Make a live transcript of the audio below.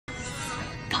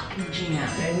jam.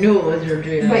 I knew it was your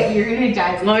jam. But you're gonna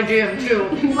die. My jam too.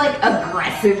 Like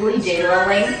aggressively day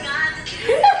rolling.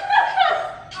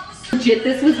 Legit,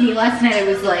 this was me last night. I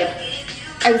was like,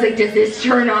 does this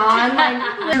turn on? Like,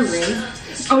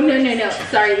 oh no.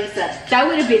 Sorry, Lisa. That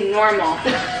would have been normal.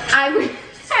 I was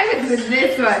with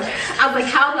this one. I was like,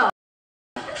 how the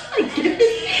like get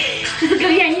this? She's like, oh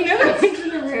yeah, you know the ones in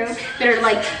the room that are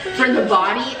like for the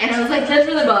body, and I was like, that's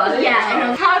for the body. Yeah. And I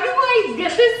was, how do I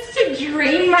get this to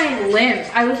drain my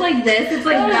lymph? I was like this. It's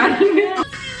like not even.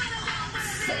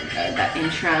 So good, that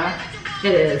intro.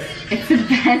 It is. It's the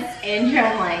best intro.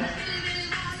 I'm like,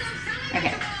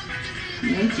 okay.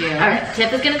 Thank you. Alright,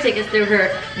 Tiff is gonna take us through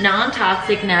her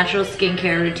non-toxic natural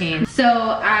skincare routine.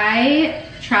 So I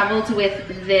traveled with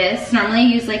this. Normally I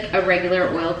use like a regular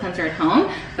oil cleanser at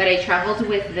home, but I traveled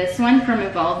with this one from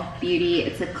Evolve Beauty.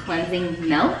 It's a cleansing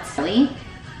melt. And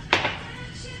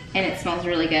it smells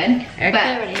really good. But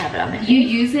I already have it on my face. You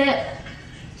use it.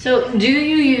 So do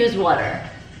you use water?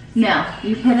 No,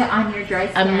 you put it on your dry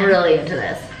skin. I'm really into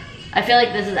this. I feel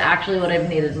like this is actually what I've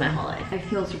needed my whole life. It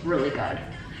feels really good.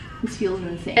 This feels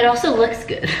insane. It also looks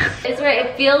good. It's right,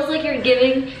 it feels like you're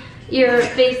giving your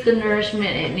face the nourishment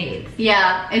it needs.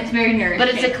 Yeah, it's very nourishing. But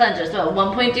it's a cleanser, so at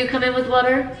one point do you come in with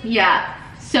water? Yeah,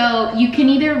 so you can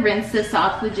either rinse this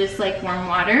off with just like warm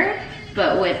water,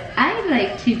 but what I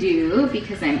like to do,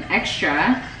 because I'm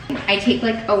extra, I take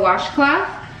like a washcloth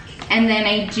and then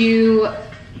I do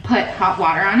put hot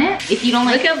water on it. If you don't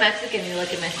like— Look how Mexican you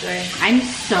look in my story. I'm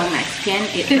so Mexican,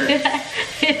 it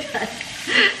hurts. It does.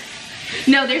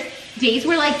 No, there's days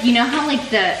where like, you know how like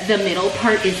the middle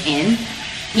part is in?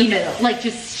 You know, like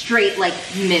just straight like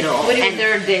middle. What do you mean,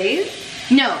 there are days?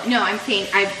 No, I'm saying,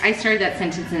 I started that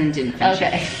sentence and then didn't finish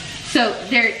it. So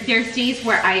there's days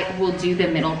where I will do the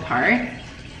middle part,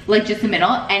 like just the middle,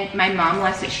 and my mom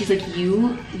last night, she's like,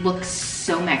 you look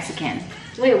so Mexican.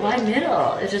 Wait, why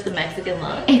middle? It's just a Mexican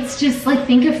look? It's just like,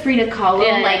 think of Frida Kahlo,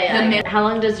 the middle. How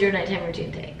long does your nighttime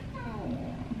routine take?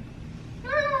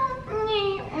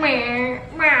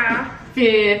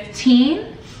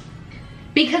 15.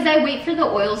 Because I wait for the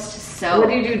oils to soak. What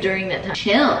do you do during that time?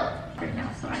 Chill. Right now,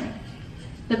 sorry.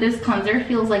 But this cleanser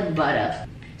feels like butter.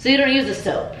 So you don't use a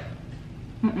soap?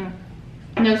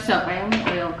 No soap, I only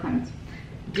oil cleanse.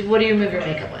 What do you remove your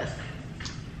makeup with?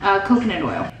 Coconut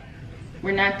oil.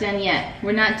 We're not done yet.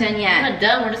 We're not done yet. We're not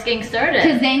done, we're just getting started.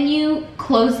 Because then you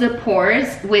close the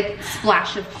pores with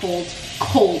splash of cold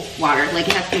water. Like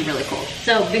it has to be really cold.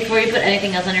 So before you put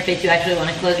anything else on your face, you actually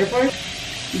want to close your pores?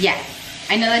 Yes.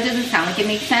 I know that doesn't sound like it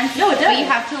makes sense. No, it does. But you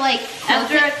have to like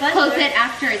close it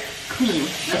after it's clean.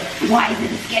 Why is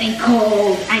it getting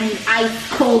cold? I need ice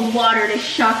cold water to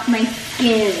shock my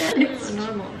skin. It's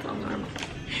normal, it's all normal.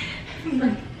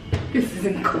 This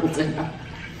isn't cold enough.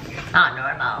 Not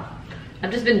normal.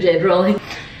 I've just been jade rolling.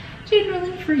 Jade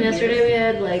rolling for you. Yesterday we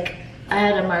had I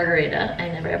had a margarita. I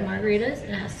never have margaritas.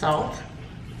 It has salt.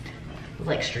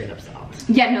 Like straight up salt.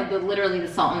 Yeah, no, literally the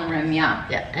salt on the rim, yeah.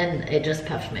 Yeah, and it just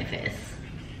puffed my face.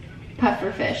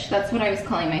 Puffer fish. That's what I was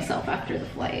calling myself after the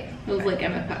flight. It was like,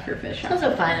 I'm a puffer fish. It's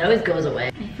also fine. It always goes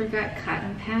away. I forgot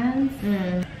cotton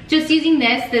pads. Just using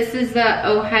this. This is the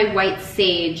Ojai White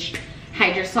Sage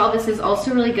Hydrosol. This is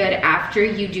also really good after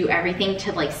you do everything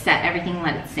to like set everything and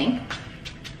let it sink.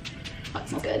 Oh, it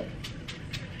smells good.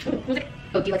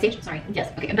 Oh, do you like sage? Sorry.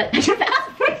 Yes. Okay, but I should have asked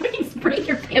before I fucking spray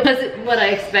your face. It wasn't what I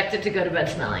expected to go to bed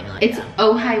smelling like. It's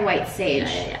Ojai White Sage.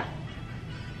 Yeah.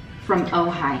 From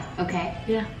Ojai, okay?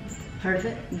 Yeah. Heard of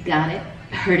it? Got it.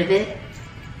 Heard of it.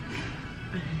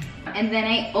 And then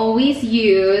I always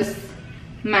use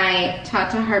my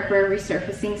Tata Harper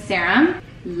Resurfacing Serum.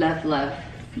 Love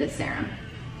this serum.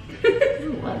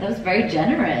 Ooh, wow, that was very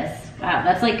generous. Wow,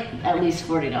 that's like at least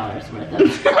 $40 worth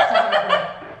of.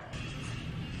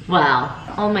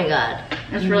 Wow. Oh my god.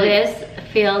 That's really This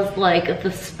feels like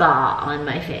the spa on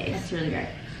my face. That's really great.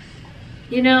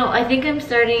 You know, I think I'm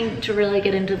starting to really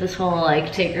get into this whole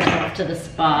like take yourself to the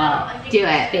spa. Do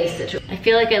it. Face situation. I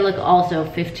feel like I look also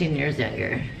 15 years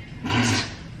younger.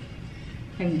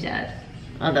 I'm dead.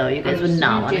 Although you guys would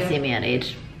not want to see me at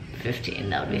age 15.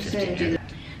 That would be 15 years.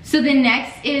 So the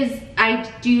next is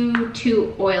I do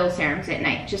 2 oil serums at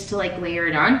night just to like layer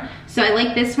it on. So I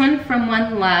like this one from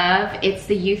One Love. It's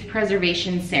the Youth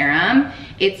Preservation Serum.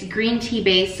 It's green tea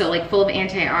based, so like full of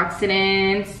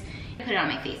antioxidants. I put it on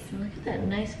my face. Look at that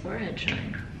nice forehead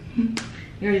shine. You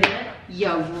already did it?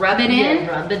 Yo, rub it in.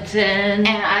 Yeah, rub it in. And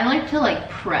I like to like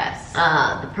press.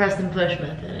 The press and push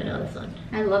method. I know this one.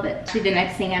 I love it. So the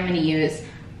next thing I'm gonna use,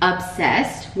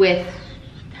 obsessed with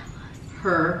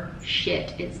her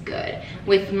shit is good.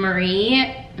 With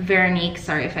Marie Veronique,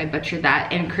 sorry if I butchered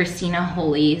that, and Christina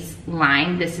Holy's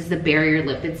line, this is the Barrier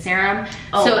Lipid Serum.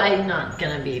 Oh, so I'm not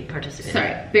gonna be participating.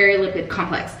 Sorry, Barrier Lipid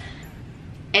Complex.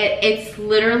 It's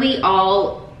literally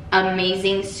all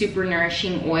amazing, super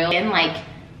nourishing oil and like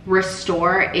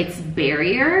restore its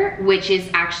barrier, which is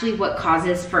actually what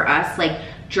causes for us like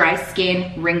dry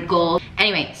skin, wrinkles.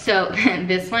 Anyway, so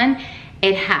this one,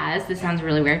 it has, this sounds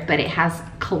really weird, but it has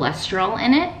cholesterol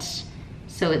in it.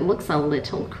 So it looks a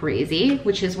little crazy,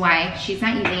 which is why she's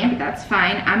not using it, but that's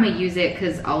fine. I'm gonna use it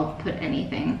because I'll put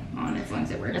anything on as long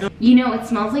as it works. You know, it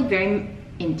smells like very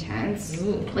intense,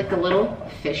 like a little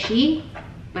fishy,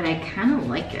 but I kind of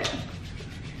like it.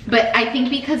 But I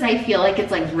think because I feel like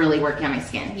it's like really working on my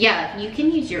skin. Yeah, you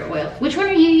can use your oil. Which one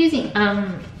are you using?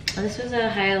 This was a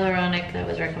hyaluronic that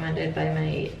was recommended by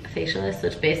my facialist,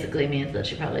 which basically means that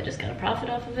she probably just got a profit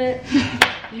off of it.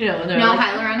 You know, no, like,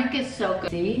 hyaluronic is so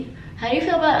good. See? How do you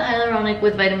feel about hyaluronic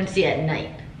with vitamin C at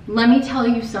night? Let me tell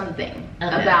you something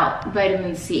about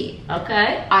vitamin C.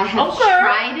 Okay. I have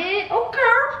tried it.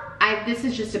 Okay. This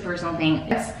is just a personal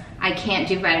thing. I can't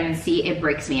do vitamin C. It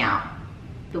breaks me out.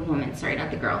 The woman, sorry,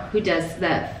 not the girl, who does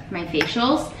my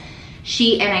facials.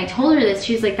 And I told her this,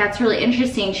 she's like, that's really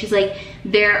interesting. She's like,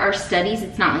 there are studies,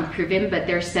 it's not like proven, but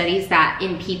there are studies that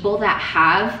in people that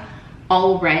have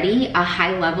already a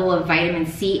high level of vitamin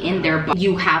C in their body,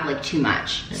 you have like too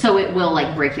much. So it will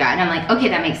like break you out. And I'm like, okay,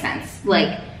 that makes sense.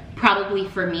 Like probably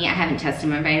for me, I haven't tested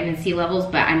my vitamin C levels,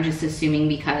 but I'm just assuming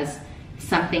because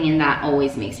something in that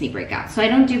always makes me break out. So I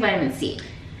don't do vitamin C,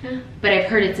 but I've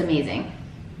heard it's amazing.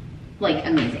 Like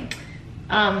amazing.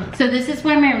 So this is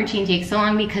why my routine takes so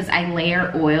long, because I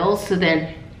layer oils, so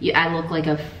then I look like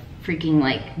a freaking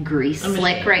like grease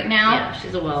slick right now. Yeah,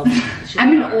 she's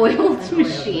I'm an oiled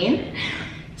machine.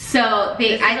 So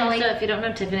if you don't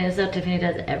know Tiffany, so Tiffany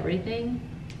does everything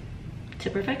to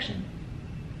perfection.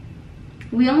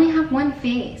 We only have one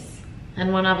face.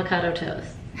 And one avocado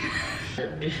toast.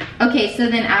 Okay, so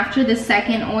then after the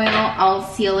second oil, I'll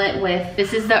seal it with,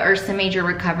 this is the Ursa Major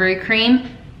Recovery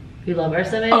Cream. You love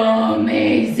Ursa Major?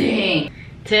 Amazing.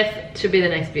 Tiff should be the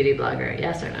next beauty blogger,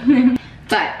 yes or no?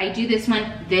 But I do this one,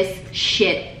 this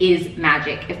shit is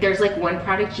magic. If there's like one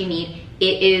product you need,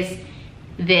 it is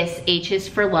this H is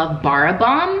for Love Bara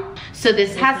Balm. So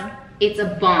this has, it's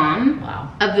a balm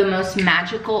of the most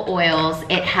magical oils.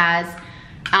 It has,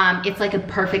 it's like a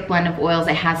perfect blend of oils.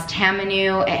 It has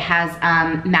tamanu, it has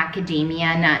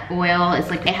macadamia nut oil. It's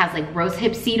like, it has like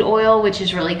rosehip seed oil, which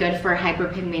is really good for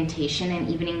hyperpigmentation and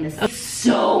evening the skin. It's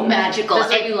so magical. This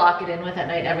is what you lock it in with at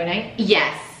night, every night?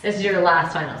 Yes. This is your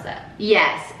last final set?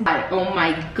 Yes. But, oh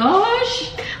my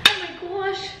gosh.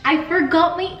 I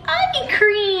forgot my eye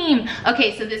cream.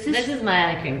 Okay, so this is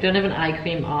my eye cream. Don't have an eye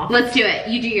cream off. Let's do it.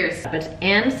 You do yours. But it's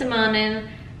Anne Simonin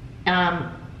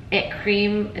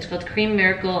cream. It's called Cream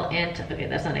Miracle okay,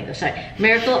 that's not English. Sorry.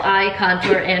 Miracle Eye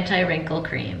Contour Anti-Wrinkle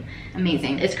Cream.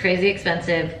 Amazing. It's crazy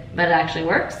expensive, but it actually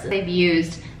works. I've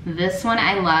used this one.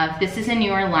 I love. This is a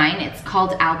newer line. It's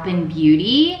called Alpen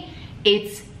Beauty.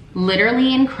 It's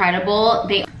literally incredible.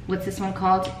 What's this one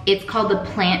called? It's called the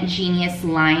Plant Genius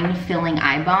Line Filling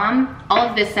Eye Balm. All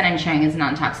of this that I'm showing is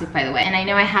non-toxic, by the way. And I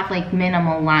know I have like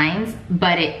minimal lines,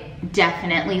 but it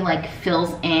definitely like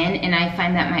fills in, and I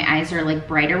find that my eyes are like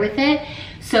brighter with it.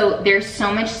 So there's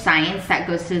so much science that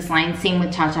goes to this line. Same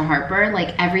with Tata Harper.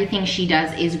 Like everything she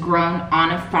does is grown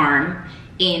on a farm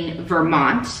in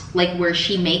Vermont, like where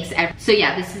she makes so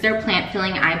yeah, this is their Plant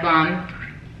Filling Eye Balm.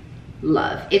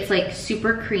 Love. It's like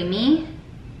super creamy.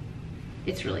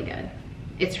 It's really good.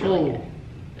 It's really good.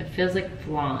 It feels like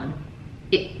flan.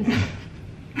 It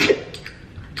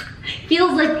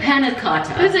feels like panna cotta.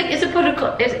 It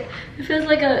feels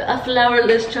like a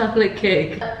flourless chocolate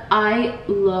cake. I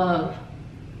love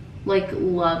And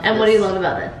this. what do you love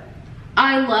about it?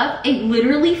 I love, it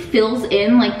literally fills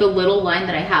in like the little line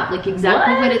that I have. Like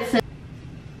exactly what it says.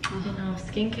 You know,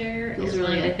 skincare is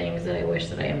really one of the things that I wish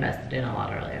that I invested in a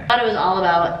lot earlier. I thought it was all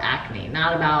about acne,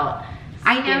 not about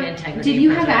skin integrity. Did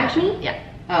you have acne? Yeah.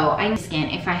 Oh, I need skin.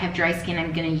 If I have dry skin,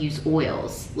 I'm gonna use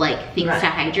oils, like things to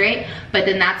hydrate. But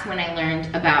then that's when I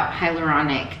learned about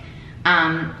hyaluronic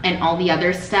and all the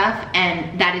other stuff,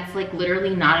 and that it's like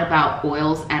literally not about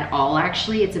oils at all,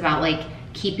 actually. It's about like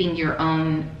keeping your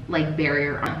own like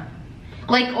barrier on.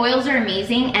 Like oils are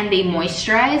amazing and they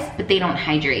moisturize, but they don't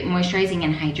hydrate. Moisturizing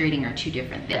and hydrating are two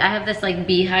different things. I have this like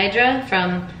bee hydra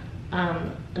from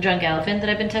Drunk Elephant that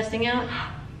I've been testing out.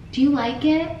 Do you like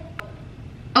it?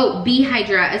 Oh, B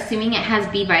Hydra, assuming it has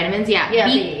B vitamins. Yeah,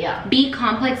 B B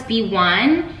complex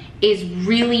B1 is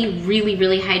really, really,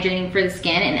 really hydrating for the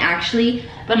skin, and actually.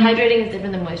 But hydrating is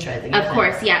different than moisturizing. Of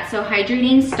course, yeah. So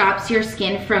hydrating stops your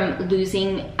skin from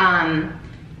losing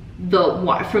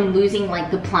losing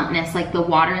like the plumpness, like the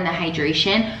water and the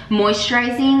hydration.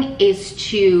 Moisturizing is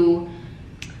to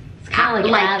kind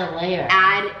of like add a layer.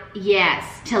 Yes,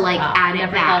 to like add it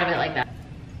back. Never thought of it like that.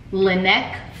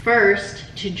 Laennec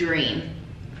first to drain.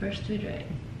 First to drain.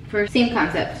 First, same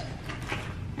concept.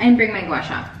 I didn't bring my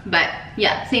gouache off, but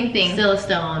yeah, same thing. Still a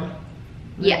stone.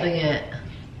 Yeah. It.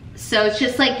 So it's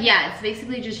just like, yeah, it's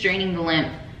basically just draining the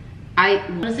lymph.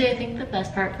 Honestly, I think the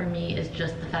best part for me is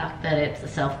just the fact that it's a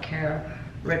self-care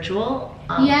ritual.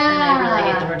 Yeah. And I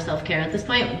really hate the word self-care at this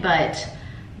point, but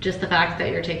just the fact that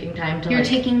you're taking time to You're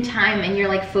taking time and you're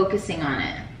like focusing on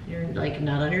it. You're like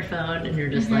not on your phone and you're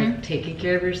just like taking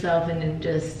care of yourself, and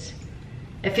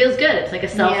it feels good. It's like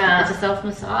it's a self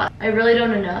massage. I really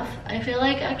don't enough, I feel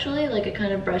like, actually. Like I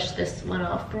kind of brushed this one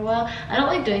off for a while. I don't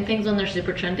like doing things when they're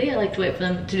super trendy. I like to wait for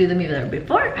them to do them either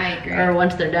before. I agree. Or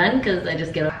once they're done, because I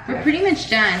just get We're pretty much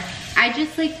done. I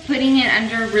just like putting it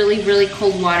under really, really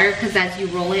cold water, because as you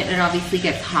roll it, it obviously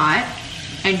gets hot.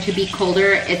 And to be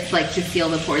colder, it's like to seal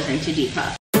the pores and to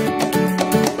depuff.